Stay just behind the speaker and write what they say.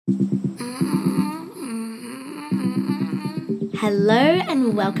Hello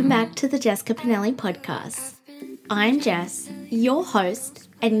and welcome back to the Jessica Pinelli podcast. I'm Jess, your host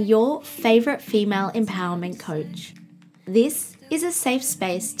and your favorite female empowerment coach. This is a safe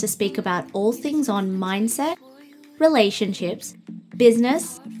space to speak about all things on mindset, relationships,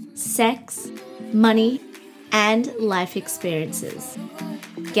 business, sex, money, and life experiences.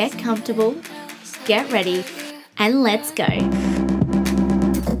 Get comfortable, get ready, and let's go.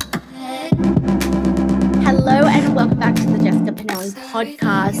 Hello and welcome back to the Jessica Pinelli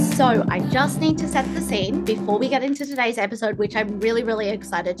podcast. So I just need to set the scene before we get into today's episode, which I'm really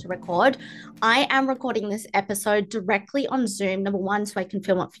excited to record. I am recording this episode directly on Zoom, number one, so I can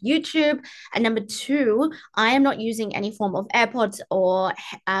film it for YouTube. And number two, I am not using any form of AirPods or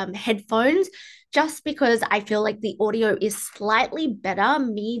headphones, just because I feel like the audio is slightly better,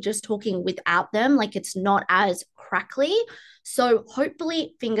 me just talking without them, like it's not as crackly. So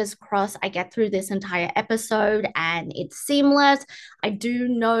hopefully, fingers crossed, I get through this entire episode and it's seamless. I do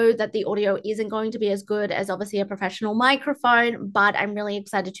know that the audio isn't going to be as good as obviously a professional microphone, but I'm really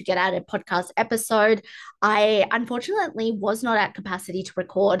excited to get out a podcast episode. I unfortunately was not at capacity to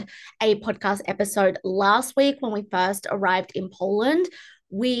record a podcast episode last week when we first arrived in Poland.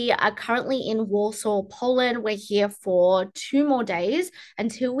 We are currently in Warsaw, Poland. We're here for 2 more days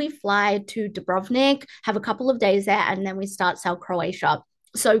until we fly to Dubrovnik, have a couple of days there, and then we start South Croatia.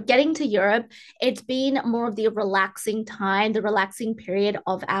 So getting to Europe, it's been more of the relaxing time, the relaxing period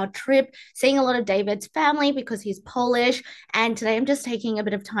of our trip, seeing a lot of David's family because he's Polish. And today I'm just taking a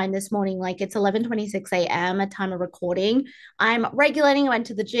bit of time this morning, like it's 11:26 a.m. at time of recording. I'm regulating. I went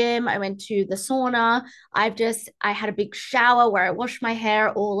to the gym. I went to the sauna. I had a big shower where I washed my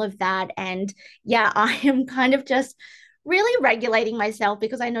hair, all of that. And yeah, I am kind of just really regulating myself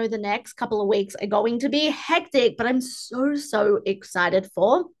because I know the next couple of weeks are going to be hectic, but I'm so excited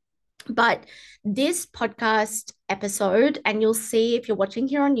for. But this podcast episode, and you'll see if you're watching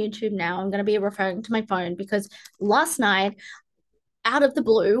here on YouTube now, I'm going to be referring to my phone because last night, out of the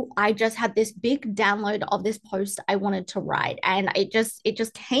blue, I just had this big download of this post I wanted to write, and it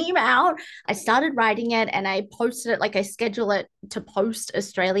just came out. I started writing it and I posted it, like I schedule it to post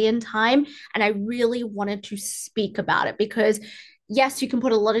Australian time, and I really wanted to speak about it because yes, you can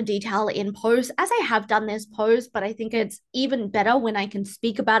put a lot of detail in posts, as I have done this post, but I think it's even better when I can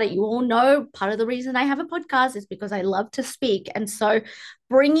speak about it. You all know part of the reason I have a podcast is because I love to speak. And so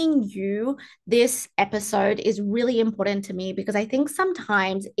bringing you this episode is really important to me because I think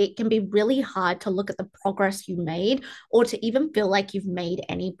sometimes it can be really hard to look at the progress you made or to even feel like you've made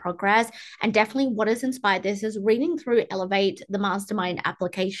any progress. And definitely what has inspired this is reading through Elevate, the mastermind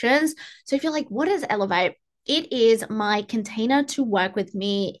applications. So if you're like, what is Elevate? It is my container to work with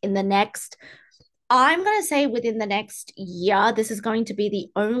me in the next, I'm going to say within the next year. This is going to be the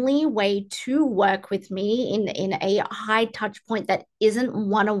only way to work with me in a high touch point that isn't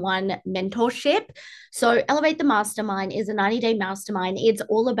one-on-one mentorship. So Elevate the Mastermind is a 90-day mastermind. It's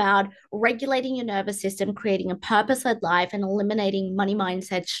all about regulating your nervous system, creating a purpose-led life, and eliminating money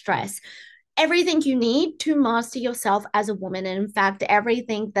mindset stress. Everything you need to master yourself as a woman. And in fact,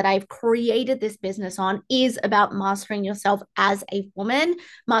 everything that I've created this business on is about mastering yourself as a woman,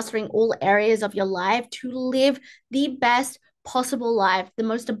 mastering all areas of your life to live the best possible life, the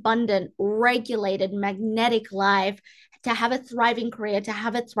most abundant, regulated, magnetic life, to have a thriving career, to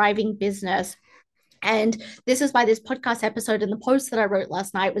have a thriving business. And this is why this podcast episode and the post that I wrote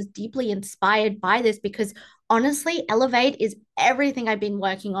last night was deeply inspired by this, because honestly, Elevate is everything I've been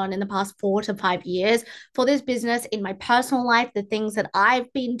working on in the past 4 to 5 years for this business, in my personal life, the things that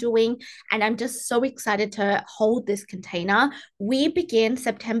I've been doing. And I'm just so excited to hold this container. We begin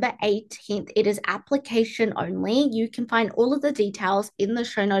September 18th. It is application only. You can find all of the details in the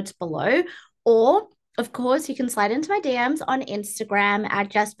show notes below, or of course, you can slide into my DMs on Instagram at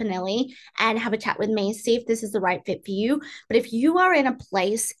Jess Pinelli and have a chat with me, see if this is the right fit for you. But if you are in a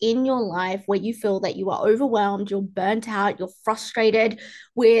place in your life where you feel that you are overwhelmed, you're burnt out, you're frustrated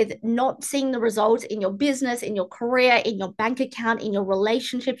with not seeing the results in your business, in your career, in your bank account, in your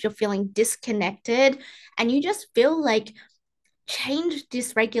relationships, you're feeling disconnected, and you just feel like change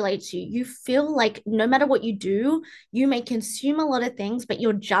dysregulates you. You feel like no matter what you do, you may consume a lot of things, but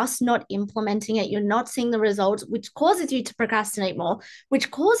you're just not implementing it. You're not seeing the results, which causes you to procrastinate more,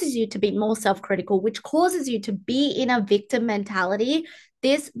 which causes you to be more self-critical, which causes you to be in a victim mentality.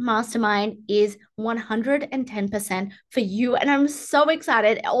 This mastermind is 110% for you. And I'm so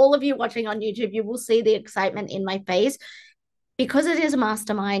excited. All of you watching on YouTube, you will see the excitement in my face. Because it is a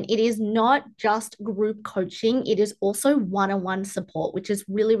mastermind, it is not just group coaching, it is also one-on-one support, which is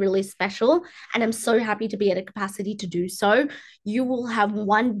really special. And I'm so happy to be at a capacity to do so. You will have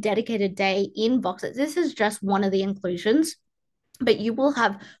one dedicated day in Voxes. This is just one of the inclusions. but you will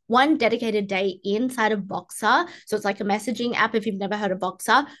have one dedicated day inside of Boxer. So it's like a messaging app if you've never heard of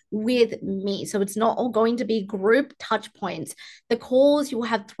Boxer with me. So it's not all going to be group touch points. The calls, you will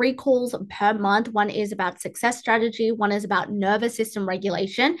have 3 calls per month. One is about success strategy, one is about nervous system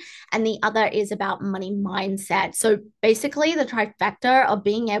regulation, and the other is about money mindset. So basically, the trifecta of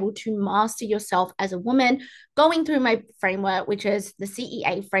being able to master yourself as a woman, going through my framework, which is the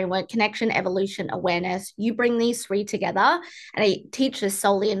CEA framework, connection, evolution, awareness. You bring these 3 together, and I teach this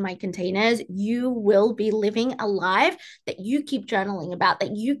solely in my containers, you will be living a life that you keep journaling about,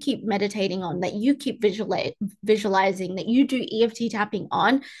 that you keep meditating on, that you keep visualizing, that you do EFT tapping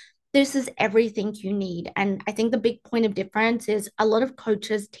on. This is everything you need. And I think the big point of difference is a lot of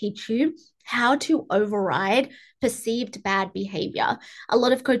coaches teach you how to override perceived bad behavior. A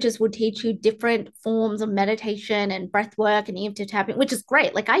lot of coaches will teach you different forms of meditation and breath work and EFT tapping, which is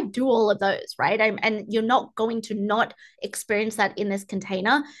great. Like I do all of those, right? And you're not going to not experience that in this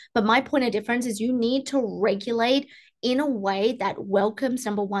container. But my point of difference is you need to regulate in a way that welcomes,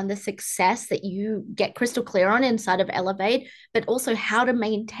 number one, the success that you get crystal clear on inside of Elevate, but also how to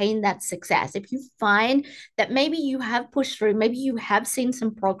maintain that success. If you find that maybe you have pushed through, maybe you have seen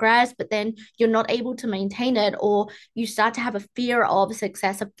some progress, but then you're not able to maintain it, or you start to have a fear of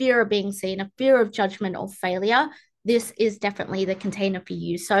success, a fear of being seen, a fear of judgment or failure, this is definitely the container for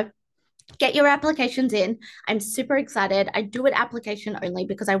you. So get your applications in. I'm super excited. I do it application only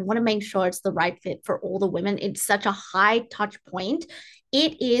because I want to make sure it's the right fit for all the women. It's such a high touch point.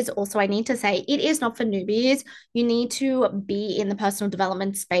 It is also, I need to say, it is not for newbies. You need to be in the personal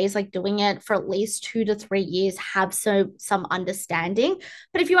development space, like doing it for at least 2 to 3 years, have some understanding.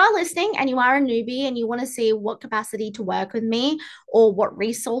 But if you are listening and you are a newbie and you want to see what capacity to work with me or what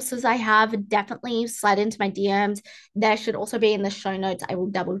resources I have, definitely slide into my DMs. There should also be in the show notes. I will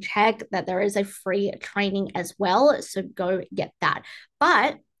double check that there is a free training as well. So go get that.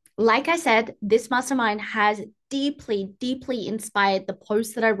 But like I said, this mastermind has deeply, deeply inspired the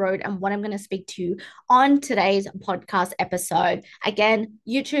post that I wrote and what I'm going to speak to on today's podcast episode. Again,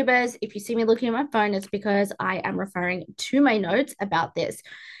 YouTubers, if you see me looking at my phone, it's because I am referring to my notes about this.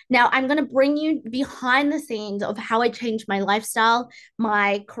 Now, I'm going to bring you behind the scenes of how I changed my lifestyle,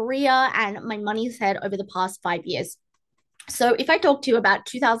 my career, and my money set over the past 5 years. So if I talk to you about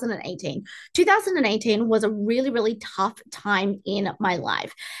 2018, 2018 was a really, really tough time in my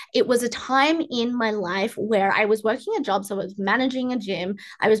life. It was a time in my life where I was working a job. So I was managing a gym.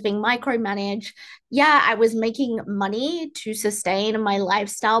 I was being micromanaged. Yeah, I was making money to sustain my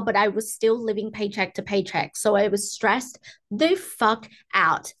lifestyle, but I was still living paycheck to paycheck. So I was stressed the fuck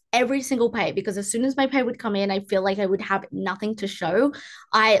out every single pay because as soon as my pay would come in, I feel like I would have nothing to show.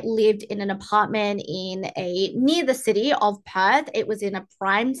 I lived in an apartment in a near the city of Perth. It was in a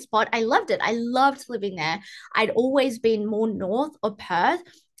prime spot. I loved it. I loved living there. I'd always been more north of Perth,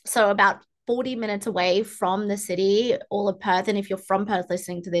 so about 40 minutes away from the city, all of Perth. And if you're from Perth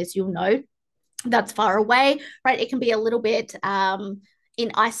listening to this, you'll know that's far away, right? It can be a little bit in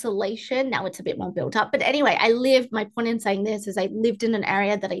isolation. Now it's a bit more built up. But anyway, I lived, my point in saying this is I lived in an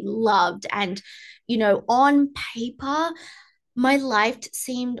area that I loved. And, on paper, my life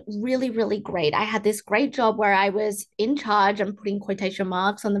seemed really, really great. I had this great job where I was in charge. I'm putting quotation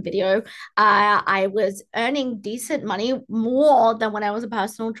marks on the video. I was earning decent money, more than when I was a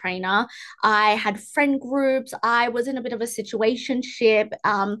personal trainer. I had friend groups. I was in a bit of a situationship.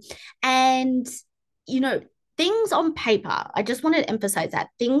 And, you know, things on paper, I just want to emphasize that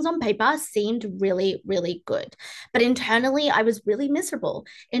things on paper seemed really, really good. But internally, I was really miserable.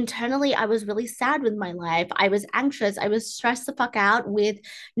 Internally, I was really sad with my life. I was anxious. I was stressed the fuck out with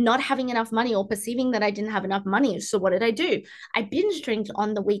not having enough money or perceiving that I didn't have enough money. So what did I do? I binge drank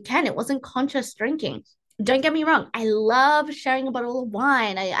on the weekend. It wasn't conscious drinking. Don't get me wrong. I love sharing a bottle of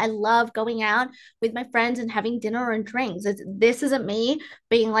wine. I love going out with my friends and having dinner and drinks. This isn't me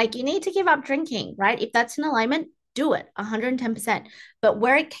being like, you need to give up drinking, right? If that's in alignment, do it 110%. But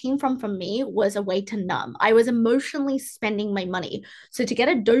where it came from me was a way to numb. I was emotionally spending my money. So to get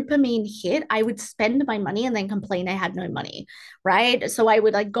a dopamine hit, I would spend my money and then complain I had no money, right? So I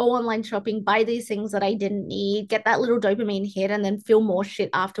would like go online shopping, buy these things that I didn't need, get that little dopamine hit, and then feel more shit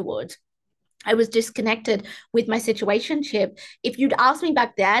afterwards. I was disconnected with my situationship. If you'd asked me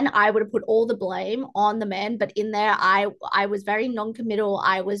back then, I would have put all the blame on the men. But in there, I was very non-committal.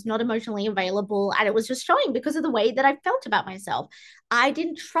 I was not emotionally available, and it was just showing because of the way that I felt about myself. I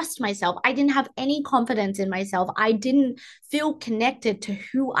didn't trust myself. I didn't have any confidence in myself. I didn't feel connected to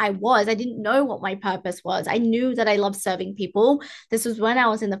who I was. I didn't know what my purpose was. I knew that I loved serving people. This was when I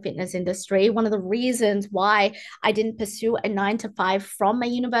was in the fitness industry. One of the reasons why I didn't pursue a 9 to 5 from my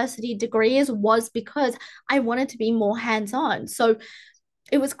university degrees was because I wanted to be more hands on. So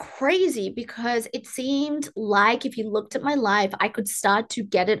it was crazy because it seemed like if you looked at my life, I could start to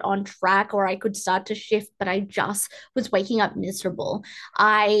get it on track or I could start to shift, but I just was waking up miserable.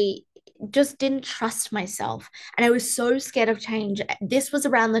 I just didn't trust myself and I was so scared of change. This was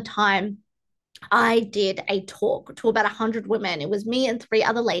around the time I did a talk to about 100 women. It was me and 3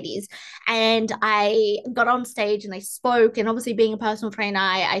 other ladies. And I got on stage and I spoke. And obviously, being a personal trainer,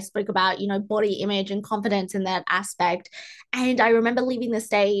 I spoke about, body image and confidence in that aspect. And I remember leaving the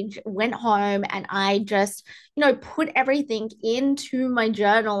stage, went home, and I just, put everything into my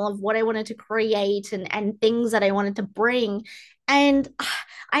journal of what I wanted to create and things that I wanted to bring. And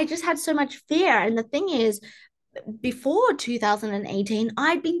I just had so much fear. And the thing is, before 2018,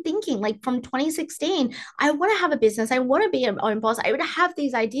 I'd been thinking like from 2016, I want to have a business. I want to be an own boss. I would have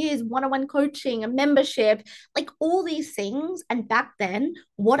these ideas, one-on-one coaching, a membership, like all these things. And back then,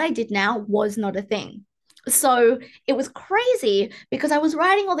 what I did now was not a thing. So it was crazy because I was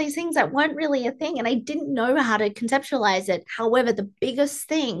writing all these things that weren't really a thing and I didn't know how to conceptualize it. However, the biggest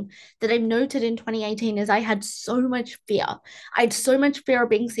thing that I've noted in 2018 is I had so much fear. I had so much fear of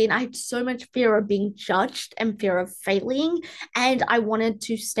being seen. I had so much fear of being judged and fear of failing. And I wanted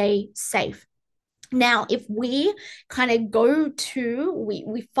to stay safe. Now, if we kind of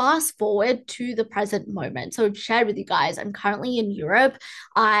we fast forward to the present moment. So I've shared with you guys, I'm currently in Europe.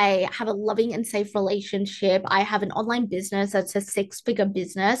 I have a loving and safe relationship. I have an online business that's a 6-figure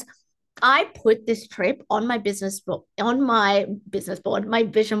business. I put this trip on my business board, my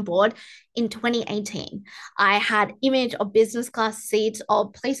vision board in 2018. I had image of business class seats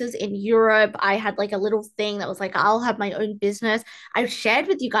of places in Europe. I had like a little thing that was like, I'll have my own business. I shared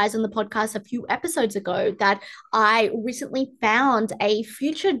with you guys on the podcast a few episodes ago that I recently found a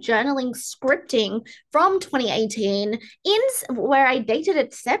future journaling scripting from 2018 in where I dated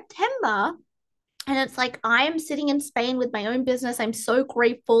it September, and it's like, I am sitting in Spain with my own business. I'm so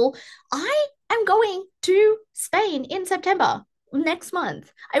grateful. I am going to Spain in September next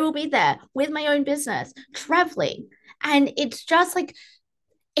month. I will be there with my own business, traveling. And it's just like,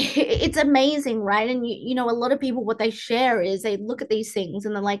 it's amazing, right? And a lot of people, what they share is they look at these things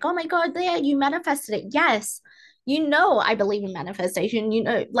and they're like, oh my God, there, you manifested it. Yes. I believe in manifestation.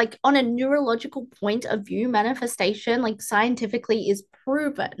 Like on a neurological point of view, manifestation, like scientifically, is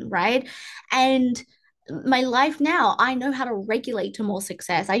proven, right? And my life now, I know how to regulate to more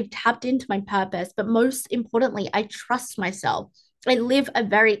success. I've tapped into my purpose, but most importantly, I trust myself. I live a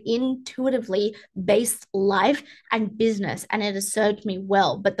very intuitively based life and business, and it has served me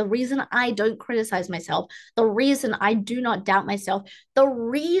well. But the reason I don't criticize myself, the reason I do not doubt myself, the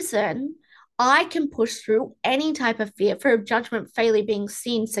reason I can push through any type of fear of judgment, failure, being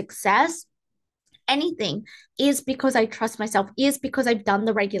seen, success, anything, is because I trust myself, is because I've done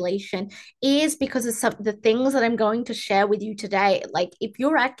the regulation, is because of the things that I'm going to share with you today. Like, if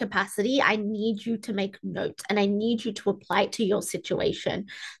you're at capacity, I need you to make notes and I need you to apply it to your situation.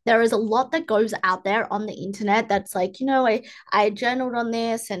 There is a lot that goes out there on the internet that's like, I journaled on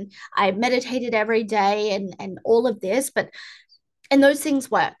this and I meditated every day and all of this, and those things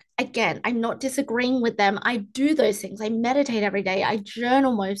work. Again, I'm not disagreeing with them. I do those things. I meditate every day. I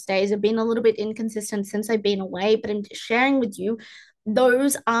journal most days. I've been a little bit inconsistent since I've been away, but I'm sharing with you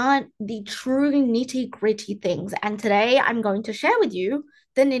those aren't the true nitty gritty things. And today I'm going to share with you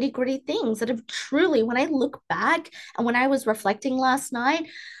the nitty gritty things that have truly, when I look back and when I was reflecting last night,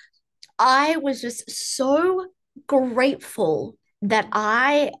 I was just so grateful that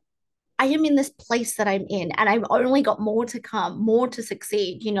I am in this place that I'm in, and I've only got more to come, more to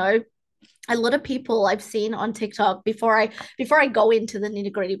succeed. A lot of people I've seen on TikTok before I go into the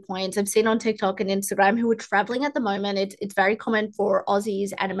nitty-gritty points, I've seen on TikTok and Instagram who are traveling at the moment. It's very common for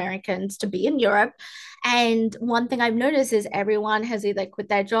Aussies and Americans to be in Europe. And one thing I've noticed is everyone has either quit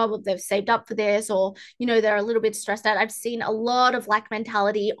their job or they've saved up for this, or they're a little bit stressed out. I've seen a lot of lack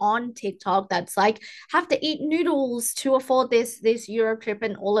mentality on TikTok that's like, have to eat noodles to afford this Europe trip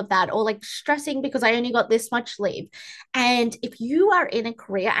and all of that, or like stressing because I only got this much leave. And if you are in a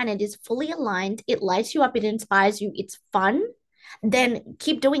career and it is fully aligned, it lights you up, it inspires you, it's fun, then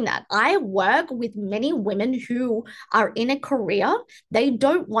keep doing that. I work with many women who are in a career. They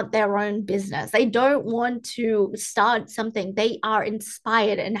don't want their own business. They don't want to start something. They are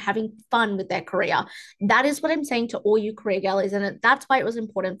inspired and having fun with their career. That is what I'm saying to all you career girlies. And that's why it was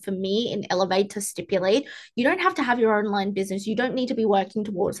important for me in Elevate to stipulate you don't have to have your online business. You don't need to be working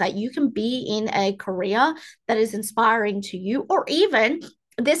towards that. You can be in a career that is inspiring to you, or even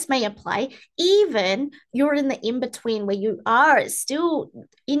this may apply even you're in the in between where you are still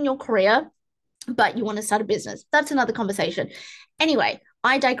in your career but you want to start a business. That's another conversation. Anyway,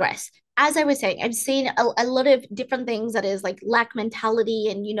 I digress. As I was saying, I've seen a lot of different things that is like lack mentality,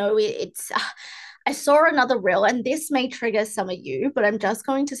 and it's I saw another reel, and this may trigger some of you, but I'm just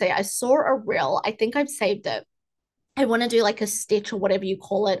going to say I saw a reel. I think I've saved it. I want to do like a stitch or whatever you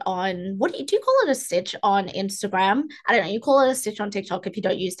call it on do you call it a stitch on Instagram? I don't know. You call it a stitch on TikTok if you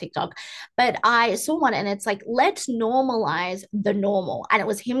don't use TikTok. But I saw one and it's like, let's normalize the normal. And it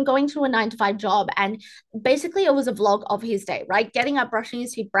was him going to a 9 to 5 job. And basically it was a vlog of his day, right? Getting up, brushing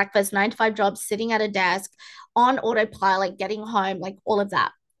his teeth, breakfast, 9 to 5 job, sitting at a desk on autopilot, getting home, like all of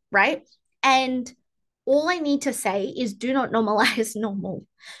that, right? And all I need to say is do not normalize normal.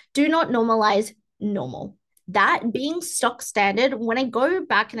 Do not normalize normal. That being stock standard, when I go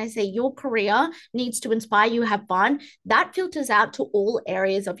back and I say your career needs to inspire you, have fun, that filters out to all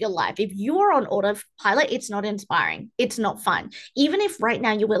areas of your life. If you are on autopilot, it's not inspiring. It's not fun. Even if right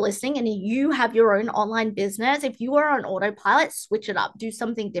now you were listening and you have your own online business, if you are on autopilot, switch it up, do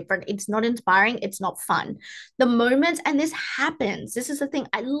something different. It's not inspiring. It's not fun. The moment, and this happens, this is the thing.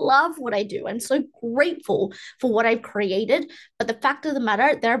 I love what I do. I'm so grateful for what I've created. But the fact of the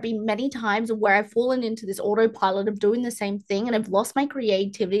matter, there have been many times where I've fallen into this autopilot of doing the same thing and I've lost my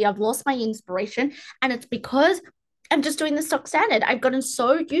creativity, I've lost my inspiration. And it's because I'm just doing the stock standard. I've gotten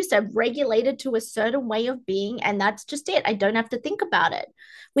so used, I've regulated to a certain way of being, and that's just it. I don't have to think about it.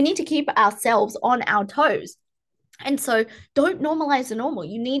 We need to keep ourselves on our toes. And so don't normalize the normal.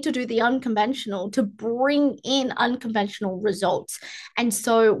 You need to do the unconventional to bring in unconventional results. And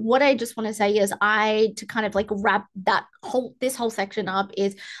so what I just want to say is to kind of like wrap this whole section up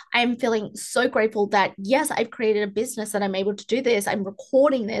is I'm feeling so grateful that yes, I've created a business that I'm able to do this. I'm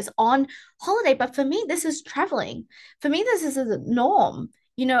recording this on holiday, but for me, this is traveling. For me, this is a norm.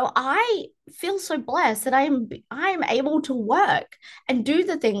 I feel so blessed that I'm able to work and do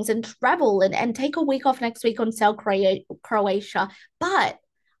the things and travel and take a week off next week on South Croatia. But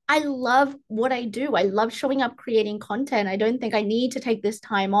I love what I do. I love showing up, creating content. I don't think I need to take this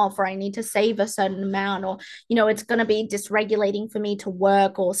time off or I need to save a certain amount or, it's going to be dysregulating for me to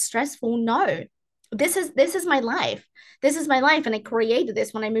work or stressful. No, this is my life. This is my life. And I created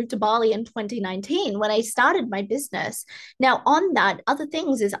this when I moved to Bali in 2019, when I started my business. Now, on that, other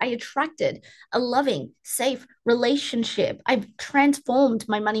things is I attracted a loving, safe relationship. I've transformed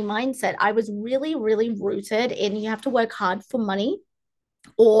my money mindset. I was really, really rooted in you have to work hard for money,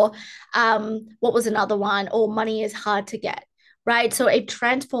 or what was another one? Or money is hard to get. Right. So it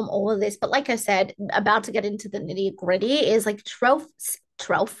transformed all of this. But like I said, about to get into the nitty gritty is like 12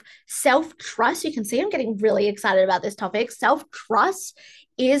 self-trust. You can see I'm getting really excited about this topic. Self-trust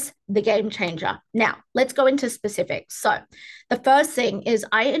is the game changer. Now, let's go into specifics. So, the first thing is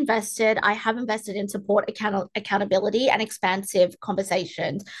I have invested in support, accountability, and expansive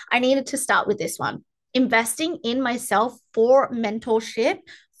conversations. I needed to start with this one. Investing in myself for mentorship,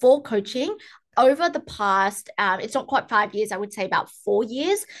 for coaching, over the past, it's not quite 5 years, I would say about 4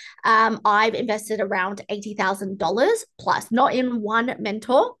 years, I've invested around $80,000 plus, not in one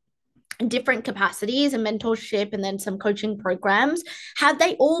mentor, different capacities and mentorship and then some coaching programs. Have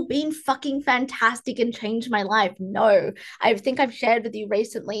they all been fucking fantastic and changed my life? No. I think I've shared with you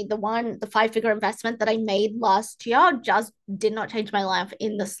recently the 5-figure investment that I made last year just did not change my life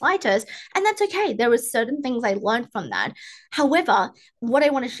in the slightest. And that's okay. There were certain things I learned from that. However, what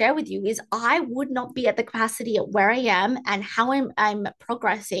I want to share with you is I would not be at the capacity at where I am and how I'm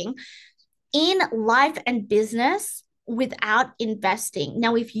progressing in life and business without investing.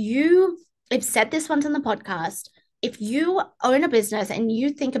 Now, I've said this once on the podcast, if you own a business and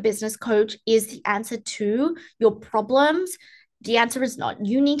you think a business coach is the answer to your problems, the answer is not.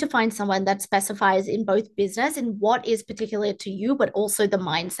 You need to find someone that specifies in both business and what is particular to you, but also the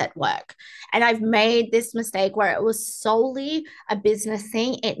mindset work. And I've made this mistake where it was solely a business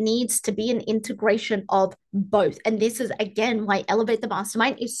thing. It needs to be an integration of both. And this is, again, why Elevate the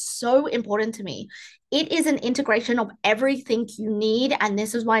Mastermind is so important to me. It is an integration of everything you need. And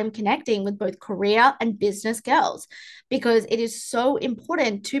this is why I'm connecting with both career and business girls, because it is so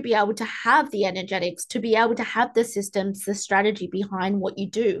important to be able to have the energetics, to be able to have the systems, the strategy behind what you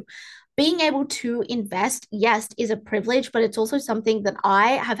do. Being able to invest, yes, is a privilege, but it's also something that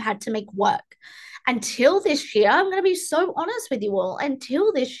I have had to make work. Until this year, I'm going to be so honest with you all.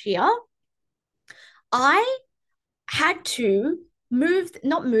 Until this year, I had to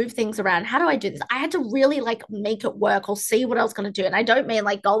not move things around. How do I do this? I had to really like make it work or see what I was going to do. And I don't mean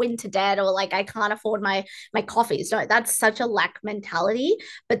like go into debt or like I can't afford my coffees. No, that's such a lack mentality.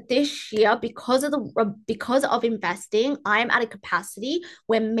 But this year, because of investing, I'm at a capacity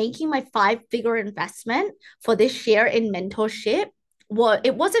where making my 5-figure investment for this year in mentorship, well,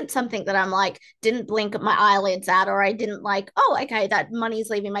 it wasn't something that I'm like didn't blink my eyelids at, or I didn't like, oh, okay, that money's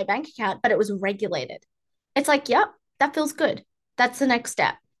leaving my bank account, but it was regulated. It's like, yep, that feels good. That's the next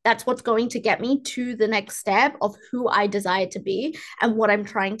step. That's what's going to get me to the next step of who I desire to be and what I'm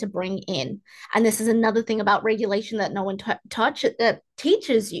trying to bring in. And this is another thing about regulation that no one that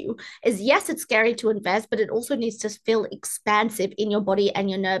teaches you is, yes, it's scary to invest, but it also needs to feel expansive in your body and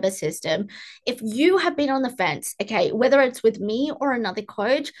your nervous system. If you have been on the fence, okay, whether it's with me or another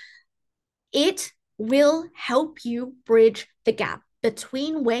coach, it will help you bridge the gap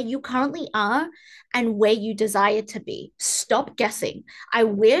between where you currently are and where you desire to be. Stop guessing. I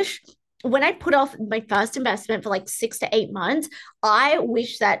wish when I put off my first investment for like 6 to 8 months, I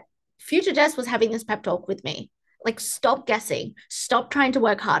wish that future Jess was having this pep talk with me. Like, stop guessing, stop trying to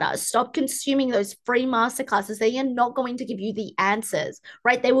work harder, stop consuming those free masterclasses. They are not going to give you the answers,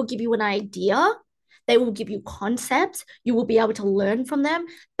 right? They will give you an idea, they will give you concepts. You will be able to learn from them,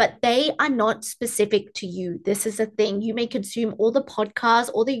 but they are not specific to you. This is the thing. You may consume all the podcasts,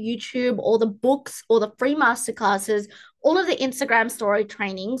 all the YouTube, all the books, all the free masterclasses, all of the Instagram story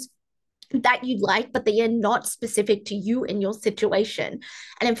trainings that you like, but they are not specific to you and your situation.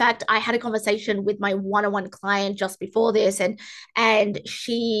 And in fact, I had a conversation with my one-on-one client just before this, and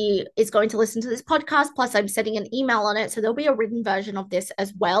she is going to listen to this podcast. Plus, I'm sending an email on it, so there'll be a written version of this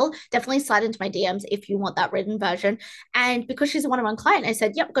as well. Definitely slide into my DMs if you want that written version. And because she's a one-on-one client, I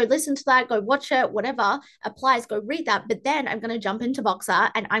said, "Yep, go listen to that, go watch it, whatever applies, go read that." But then I'm going to jump into Boxer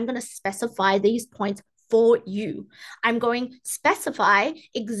and I'm going to specify these points for you. I'm going to specify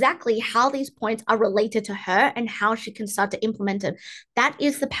exactly how these points are related to her and how she can start to implement them. That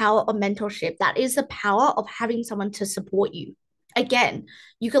is the power of mentorship. That is the power of having someone to support you. Again,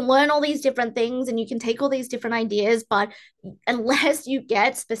 you can learn all these different things and you can take all these different ideas, but unless you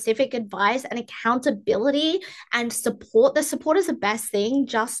get specific advice and accountability and support, the support is the best thing,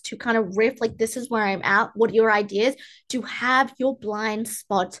 just to kind of riff like, this is where I'm at, what are your ideas, to have your blind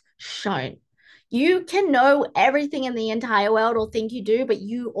spots shown. You can know everything in the entire world or think you do, but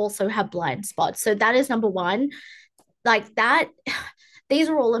you also have blind spots. So that is number one. Like that, these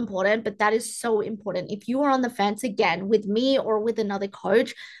are all important, but that is so important. If you are on the fence again with me or with another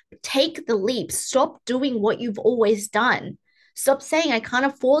coach, take the leap. Stop doing what you've always done. Stop saying I can't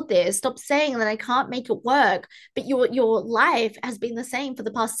afford this. Stop saying that I can't make it work. But your life has been the same for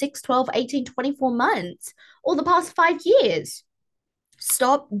the past 6, 12, 18, 24 months or the past 5 years.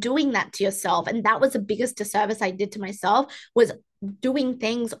 Stop doing that to yourself. And that was the biggest disservice I did to myself, was doing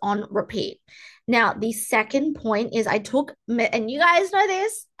things on repeat. Now, the second point is I took, and you guys know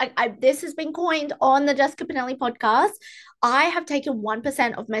this, this has been coined on the Jessica Pinelli podcast. I have taken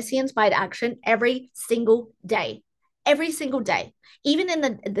 1% of messy inspired action every single day. Every single day. Even in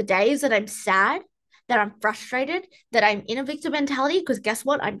the days that I'm sad, that I'm frustrated, that I'm in a victim mentality, because guess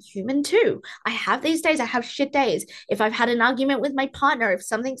what? I'm human too. I have these days, I have shit days. If I've had an argument with my partner, if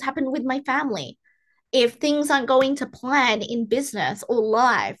something's happened with my family, if things aren't going to plan in business or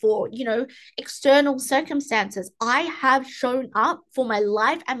life or, external circumstances, I have shown up for my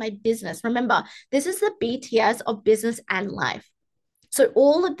life and my business. Remember, this is the BTS of business and life. So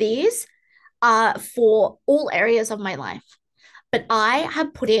all of these are for all areas of my life. But I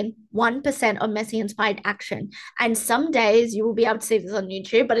have put in 1% of messy inspired action. And some days you will be able to see this on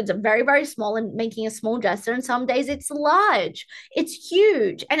YouTube, but it's a very, very small and making a small gesture. And some days it's large, it's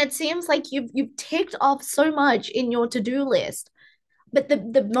huge. And it seems like you've ticked off so much in your to-do list. But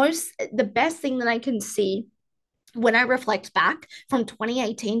the best thing that I can see when I reflect back from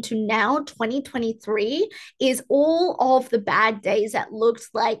 2018 to now 2023 is all of the bad days that looked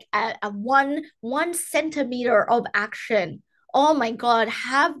like a one centimeter of action. Oh my God,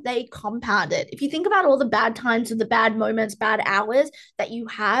 have they compounded? If you think about all the bad times and the bad moments, bad hours that you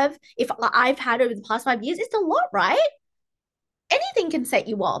have, if I've had over the past 5 years, it's a lot, right? Anything can set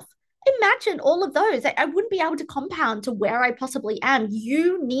you off. Imagine all of those. I wouldn't be able to compound to where I possibly am.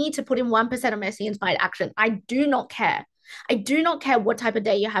 You need to put in 1% of messy inspired action. I do not care. I do not care what type of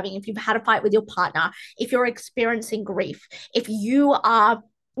day you're having. If you've had a fight with your partner, if you're experiencing grief, if you are,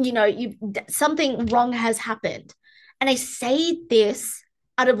 you something wrong has happened. And I say this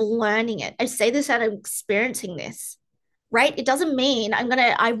out of learning it. I say this out of experiencing this, right? It doesn't mean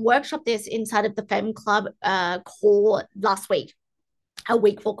I workshopped this inside of the Femme Club call last week, a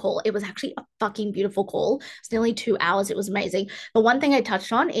week for call. It was actually a fucking beautiful call. It's nearly 2 hours. It was amazing. But one thing I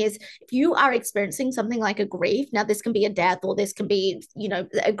touched on is if you are experiencing something like a grief, now this can be a death or this can be,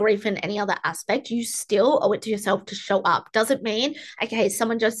 a grief in any other aspect, you still owe it to yourself to show up. Doesn't mean, okay,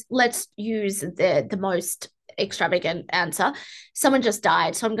 someone just, let's use the most extravagant answer. Someone just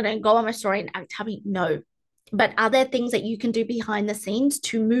died. So I'm going to go on my story and act happy. No, but are there things that you can do behind the scenes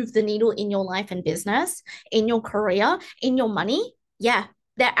to move the needle in your life and business, in your career, in your money? Yeah,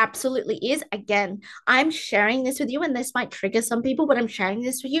 there absolutely is. Again, I'm sharing this with you, and this might trigger some people, but I'm sharing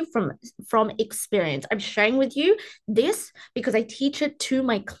this with you from experience. I'm sharing with you this because I teach it to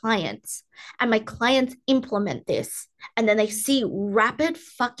my clients, and my clients implement this, and then they see rapid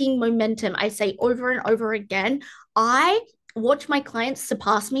fucking momentum. I say over and over again, I watch my clients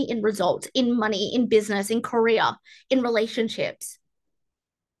surpass me in results, in money, in business, in career, in relationships,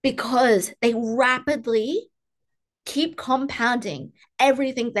 because they rapidly keep compounding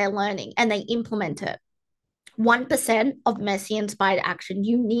everything they're learning and they implement it. 1% of messy inspired action.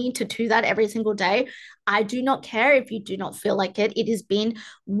 You need to do that every single day. I do not care if you do not feel like it. It has been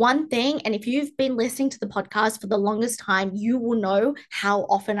one thing. And if you've been listening to the podcast for the longest time, you will know how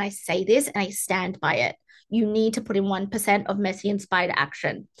often I say this and I stand by it. You need to put in 1% of messy inspired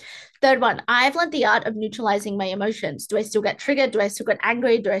action. Third one, I've learned the art of neutralizing my emotions. Do I still get triggered? Do I still get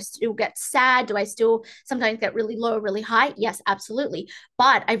angry? Do I still get sad? Do I still sometimes get really low, really high? Yes, absolutely.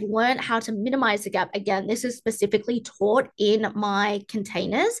 But I've learned how to minimize the gap. Again, this is specifically taught in my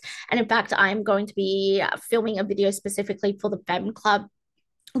containers. And in fact, I'm going to be filming a video specifically for the Femme Club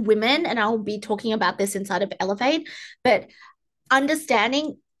women, and I'll be talking about this inside of Elevate. But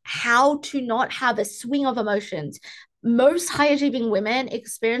understanding how to not have a swing of emotions. Most high achieving women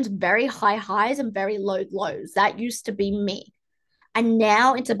experience very high highs and very low lows. That used to be me. And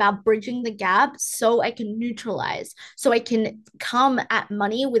now it's about bridging the gap so I can neutralize, so I can come at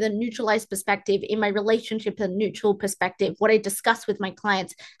money with a neutralized perspective, in my relationship, a neutral perspective, what I discuss with my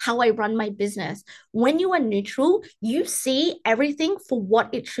clients, how I run my business. When you are neutral, you see everything for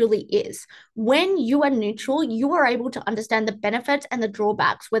what it truly is. When you are neutral, you are able to understand the benefits and the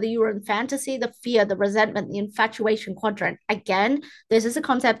drawbacks, whether you are in fantasy, the fear, the resentment, the infatuation quadrant. Again, this is a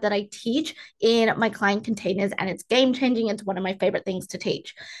concept that I teach in my client containers, and it's game changing. It's one of my favorite things to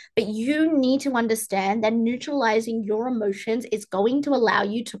teach. But you need to understand that neutralizing your emotions is going to allow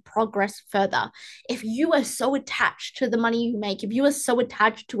you to progress further. If you are so attached to the money you make, if you are so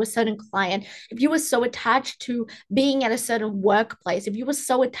attached to a certain client, if you are so attached to being at a certain workplace, if you are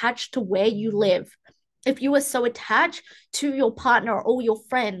so attached to where you live, if you are so attached to your partner or all your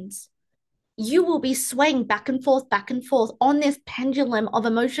friends, you will be swaying back and forth on this pendulum of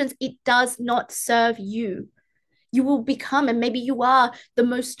emotions. It does not serve you. You will become, and maybe you are the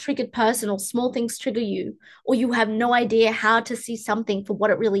most triggered person, or small things trigger you, or you have no idea how to see something for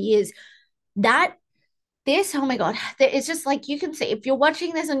what it really is. That this, oh my God, it's just like you can see, if you're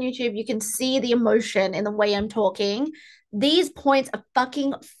watching this on YouTube, you can see the emotion in the way I'm talking. These points are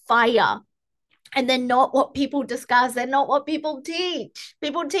fucking fire. And they're not what people discuss. They're not what people teach.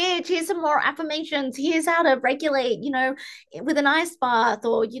 People teach, here's some more affirmations. Here's how to regulate, with an ice bath,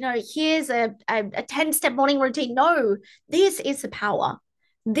 or, here's a 10-step morning routine. No, this is the power.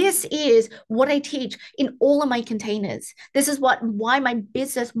 This is what I teach in all of my containers. This is why my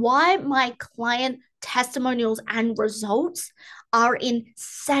business, why my client testimonials and results are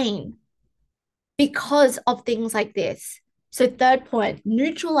insane, because of things like this. So, third point,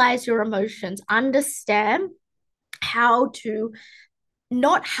 neutralize your emotions, understand how to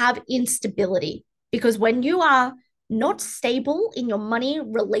not have instability. Because when you are not stable in your money,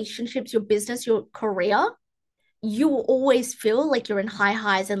 relationships, your business, your career, you will always feel like you're in high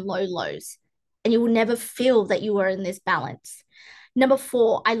highs and low lows. And you will never feel that you are in this balance. Number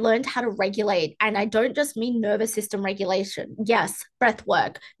four, I learned how to regulate. And I don't just mean nervous system regulation. Yes, breath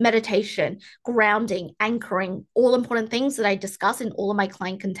work, meditation, grounding, anchoring, all important things that I discuss in all of my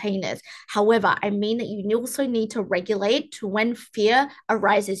client containers. However, I mean that you also need to regulate to when fear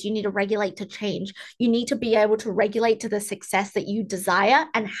arises. You need to regulate to change. You need to be able to regulate to the success that you desire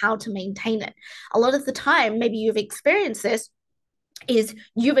and how to maintain it. A lot of the time, maybe you've experienced this. is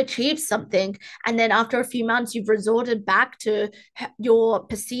you've achieved something, and then after a few months you've resorted back to your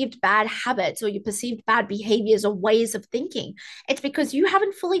perceived bad habits or your perceived bad behaviors or ways of thinking. It's because you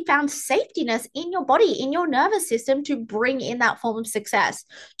haven't fully found safetyness in your body, in your nervous system, to bring in that form of success,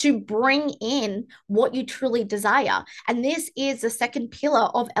 to bring in what you truly desire. And this is the second pillar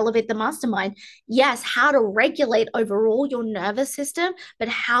of Elevate the Mastermind. Yes, how to regulate overall your nervous system, but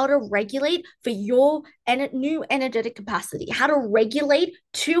how to regulate for your new energetic capacity, how to regulate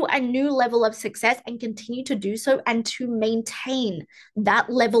to a new level of success and continue to do so, and to maintain that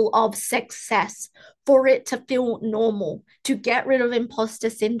level of success for it to feel normal, to get rid of imposter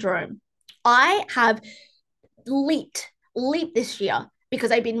syndrome. I have leaped this year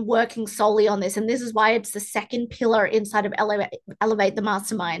because I've been working solely on this. And this is why it's the second pillar inside of Elevate the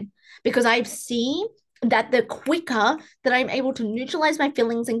Mastermind, because I've seen that the quicker that I'm able to neutralize my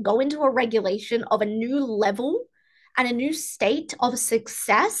feelings and go into a regulation of a new level and a new state of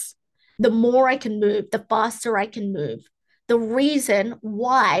success, the more I can move, the faster I can move. The reason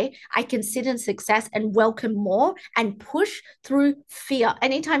why I can sit in success and welcome more and push through fear.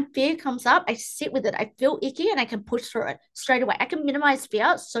 Anytime fear comes up, I sit with it. I feel icky and I can push through it straight away. I can minimize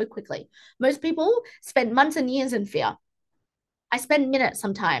fear so quickly. Most people spend months and years in fear. I spend minutes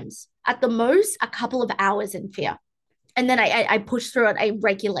sometimes, at the most, a couple of hours in fear. And then I push through it. I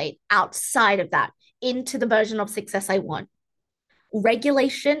regulate outside of that into the version of success I want.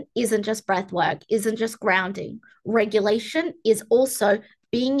 Regulation isn't just breath work, isn't just grounding. Regulation is also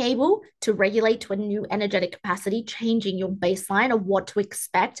being able to regulate to a new energetic capacity, changing your baseline of what to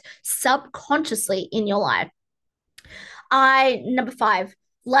expect subconsciously in your life. Number five,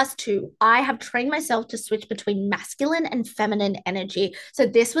 last two, I have trained myself to switch between masculine and feminine energy. So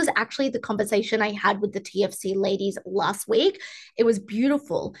this was actually the conversation I had with the TFC ladies last week. It was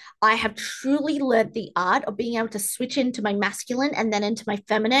beautiful. I have truly learned the art of being able to switch into my masculine and then into my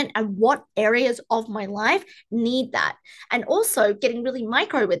feminine, and what areas of my life need that. And also getting really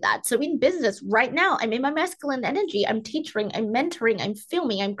micro with that. So in business right now, I'm in my masculine energy. I'm teaching, I'm mentoring, I'm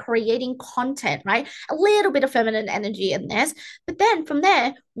filming, I'm creating content, right? A little bit of feminine energy in this. But then from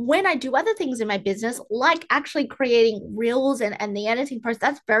there, when I do other things in my business, like actually creating reels and the editing process,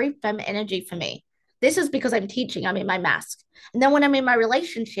 that's very fem energy for me. This is because I'm teaching, I'm in my mask. And then when I'm in my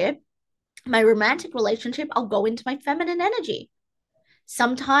relationship, my romantic relationship, I'll go into my feminine energy.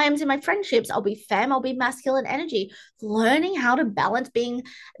 Sometimes in my friendships, I'll be femme, I'll be masculine energy. Learning how to balance being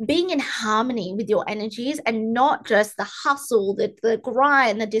in harmony with your energies, and not just the hustle, the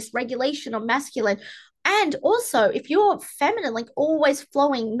grind, the dysregulation of masculine. And also, if you're feminine, like always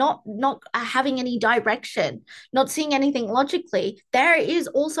flowing, not having any direction, not seeing anything logically, there is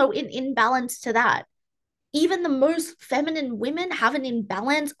also an imbalance to that. Even the most feminine women have an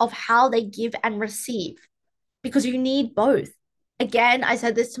imbalance of how they give and receive, because you need both. Again, I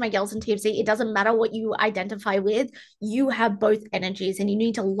said this to my girls in TFC, it doesn't matter what you identify with, you have both energies and you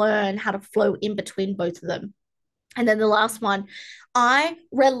need to learn how to flow in between both of them. And then the last one, I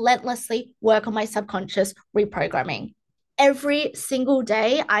relentlessly work on my subconscious reprogramming. Every single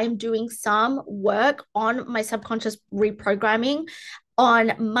day, I'm doing some work on my subconscious reprogramming,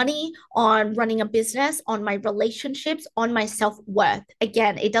 on money, on running a business, on my relationships, on my self worth.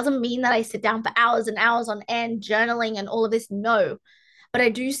 Again, it doesn't mean that I sit down for hours and hours on end journaling and all of this. No, but I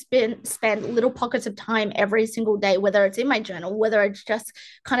do spend little pockets of time every single day, whether it's in my journal, whether it's just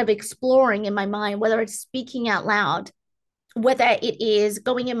kind of exploring in my mind, whether it's speaking out loud, whether it is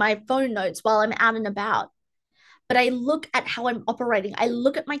going in my phone notes while I'm out and about. But I look at how I'm operating. I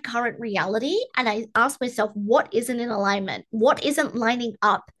look at my current reality and I ask myself, what isn't in alignment? What isn't lining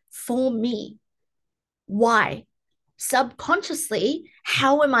up for me? Why? Subconsciously,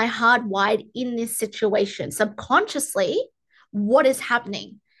 how am I hardwired in this situation? Subconsciously, what is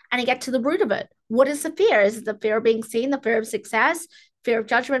happening? And I get to the root of it. What is the fear? Is it the fear of being seen, the fear of success, fear of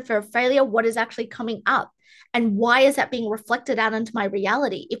judgment, fear of failure? What is actually coming up? And why is that being reflected out into my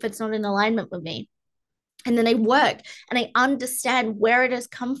reality if it's not in alignment with me? And then I work and I understand where it has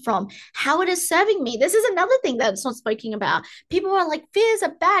come from, how it is serving me. This is another thing that's not spoken about. People are like, fears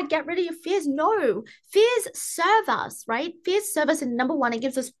are bad, get rid of your fears. No, fears serve us, right? Fears serve us. And number one, it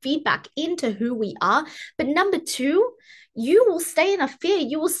gives us feedback into who we are. But number two, you will stay in a fear.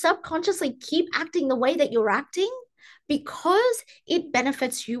 You will subconsciously keep acting the way that you're acting because it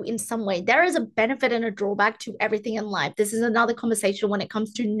benefits you in some way. There is a benefit and a drawback to everything in life. This is another conversation when it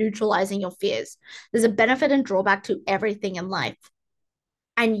comes to neutralizing your fears. There's a benefit and drawback to everything in life.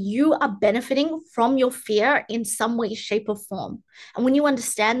 And you are benefiting from your fear in some way, shape, or form. And when you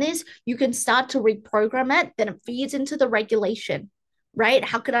understand this, you can start to reprogram it. Then it feeds into the regulation, right?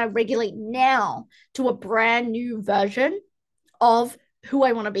 How can I regulate now to a brand new version of who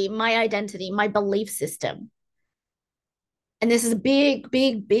I want to be, my identity, my belief system. And this is a big,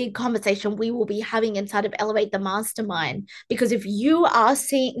 big, big conversation we will be having inside of Elevate the Mastermind. Because if you are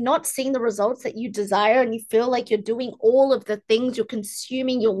not seeing the results that you desire and you feel like you're doing all of the things you're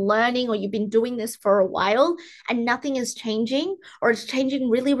consuming, you're learning, or you've been doing this for a while and nothing is changing, or it's changing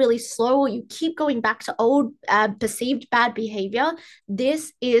really, really slow, or you keep going back to old perceived bad behavior,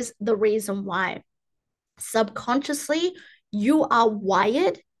 this is the reason why. Subconsciously, you are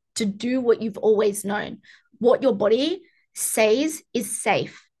wired to do what you've always known. What your body says is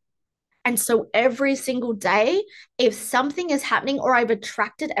safe. And so every single day, if something is happening or I've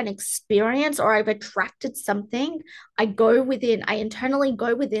attracted an experience or I've attracted something, I go within, I internally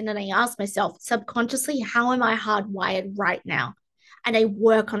go within and I ask myself subconsciously, how am I hardwired right now? And I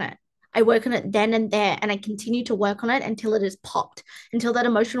work on it. I work on it then and there, and I continue to work on it until it is popped, until that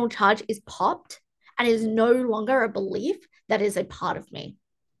emotional charge is popped and is no longer a belief that is a part of me.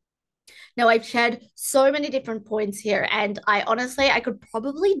 Now, I've shared so many different points here, and I could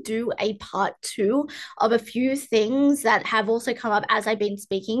probably do a part two of a few things that have also come up as I've been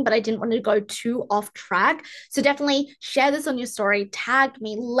speaking, but I didn't want to go too off track. So definitely share this on your story, tag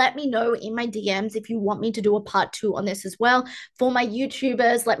me, let me know in my DMs if you want me to do a part two on this as well. For my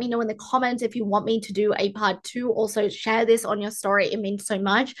YouTubers, let me know in the comments if you want me to do a part two. Also, share this on your story. It means so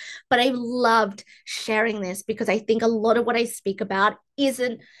much. But I loved sharing this because I think a lot of what I speak about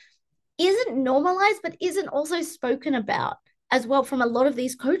isn't normalized, but isn't also spoken about as well from a lot of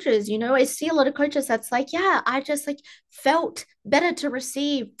these coaches. You know, I see a lot of coaches that's like, yeah, I just like felt better to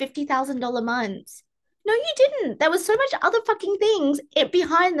receive $50,000 months. No, you didn't. There was so much other fucking things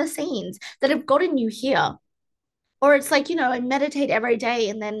behind the scenes that have gotten you here. Or it's like, you know, I meditate every day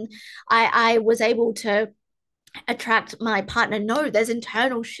and then I was able to attract my partner. No, there's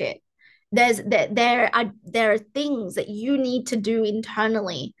internal shit. There are things that you need to do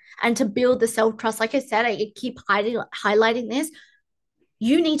internally and to build the self-trust. Like I said, I keep highlighting this.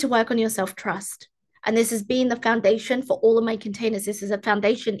 You need to work on your self-trust. And this has been the foundation for all of my containers. This is a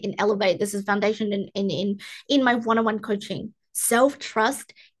foundation in Elevate. This is foundation in my one-on-one coaching.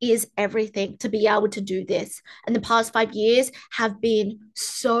 Self-trust is everything to be able to do this. And the past 5 years have been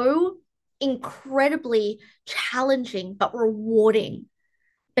so incredibly challenging but rewarding.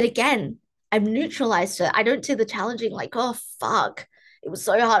 But again, I've neutralized it. I don't see the challenging like, oh, fuck. It was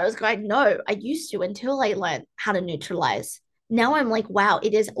so hard. I was going, no, I used to until I learned how to neutralize. Now I'm like, wow,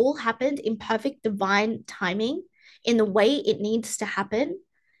 it has all happened in perfect divine timing in the way it needs to happen.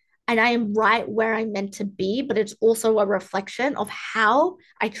 And I am right where I'm meant to be, but it's also a reflection of how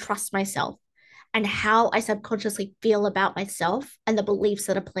I trust myself and how I subconsciously feel about myself and the beliefs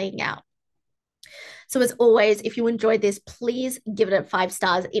that are playing out. So, as always, if you enjoyed this, please give it 5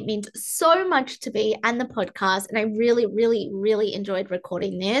 stars. It means so much to me and the podcast. And I really, really, really enjoyed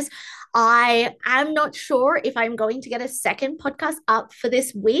recording this. I am not sure if I'm going to get a second podcast up for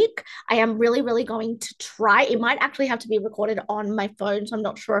this week. I am really, really going to try. It might actually have to be recorded on my phone. So, I'm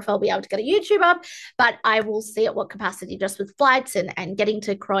not sure if I'll be able to get a YouTube up, but I will see at what capacity, just with flights and getting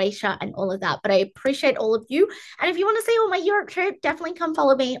to Croatia and all of that. But I appreciate all of you. And if you want to see all my Europe trip, definitely come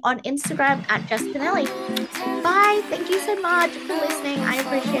follow me on Instagram at Jess Pinelli. Bye. Thank you so much for listening. I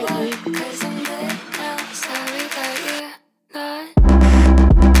appreciate you.